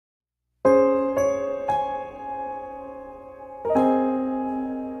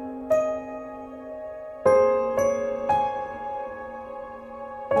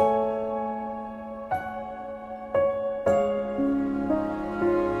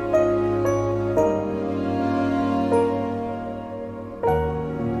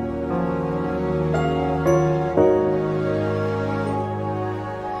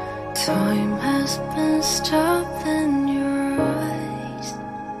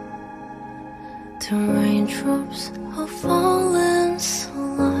The raindrops are falling so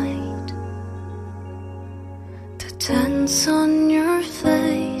light to dance on your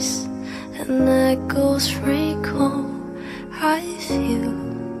face, and echoes recall I feel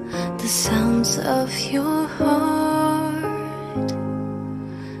the sounds of your heart.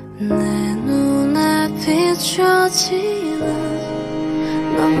 내 눈에 비춰지는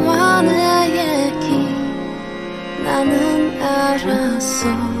너만의 얘기 나는 알았어.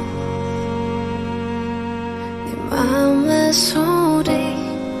 네 맘의 소리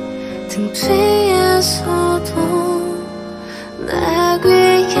등 뒤에서도 내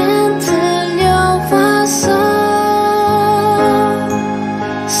귀엔 들려왔어.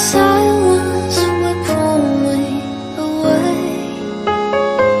 Silence will pull me away.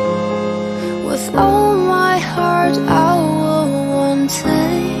 With all my heart I will one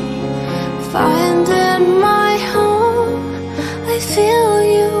day find in my home. I feel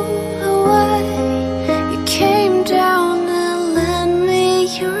you away. You came down and lent me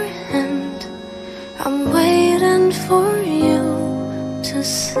your hand. I'm waiting for you to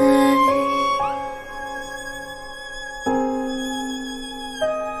say.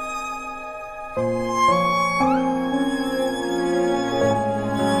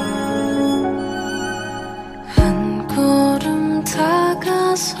 한 걸음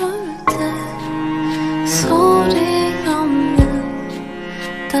다가설 때 소리 없는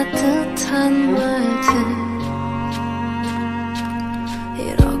따뜻한 말들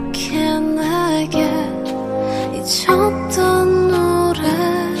이렇게 내게 잊혔던 노래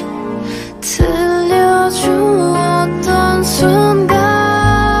들려주었던 순간.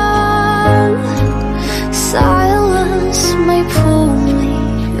 Silence may pull me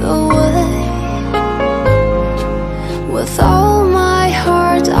away. With all my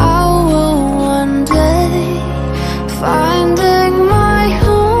heart I will one day finding my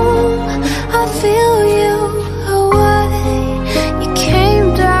home. I feel you away. You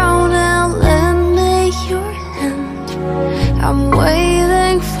came down and lent me your hand. I'm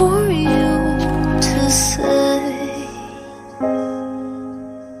waiting for you to say.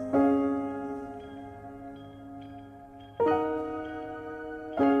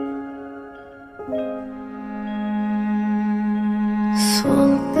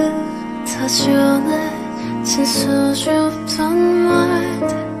 손끝 다전해진 수줍던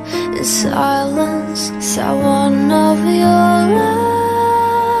말들. In silence saw one of your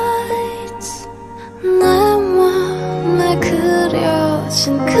lights. 내 맘에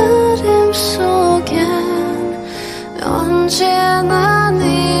그려진 그림 속엔 언제나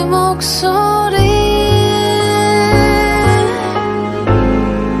네 목소리.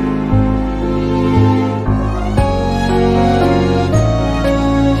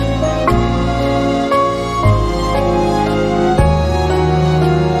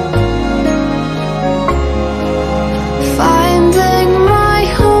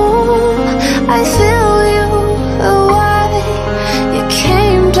 I feel you away. You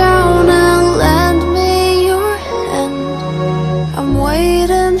came down and lent me your hand. I'm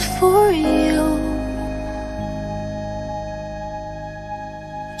waiting for you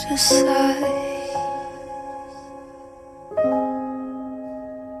to say.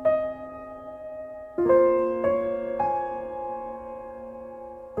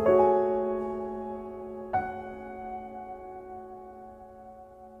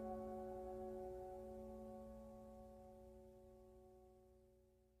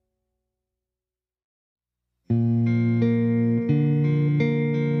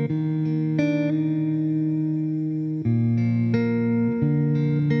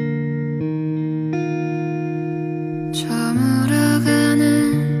 저물어가는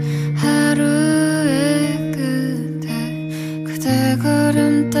하루의 끝에 그대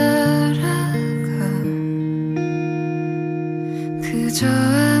걸음 따라가. 그저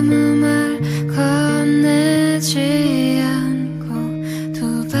아무 말 건네지 않고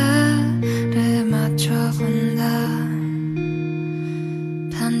두 발에 맞춰본다.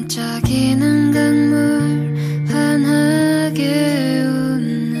 반짝이는 강물 환하게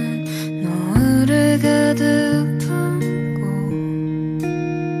웃는 노을을 가득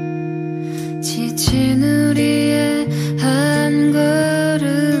지친 우리의 한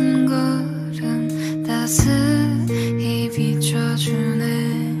걸음 걸음 따스히 비춰주네.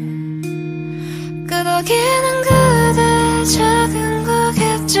 끄덕이는 그대 작은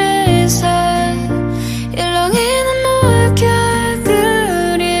고갯짓에 일렁이는 물결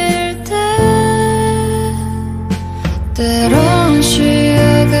그릴 때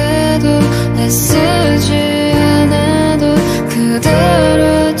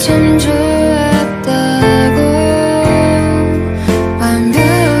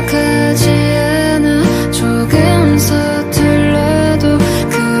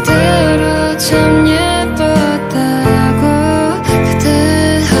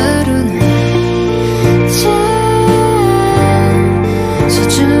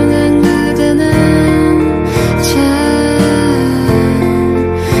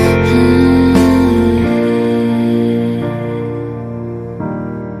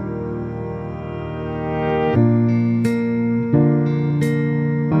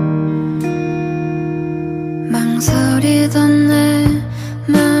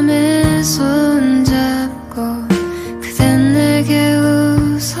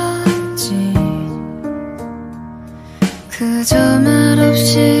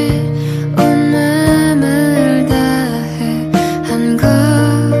말없이 온 맘을 다해 한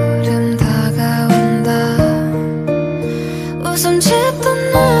걸음 다가온다. 웃음 짓던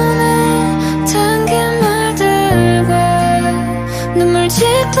눈에 담긴 말들과 눈물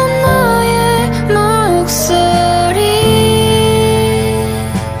짓던 너의 목소리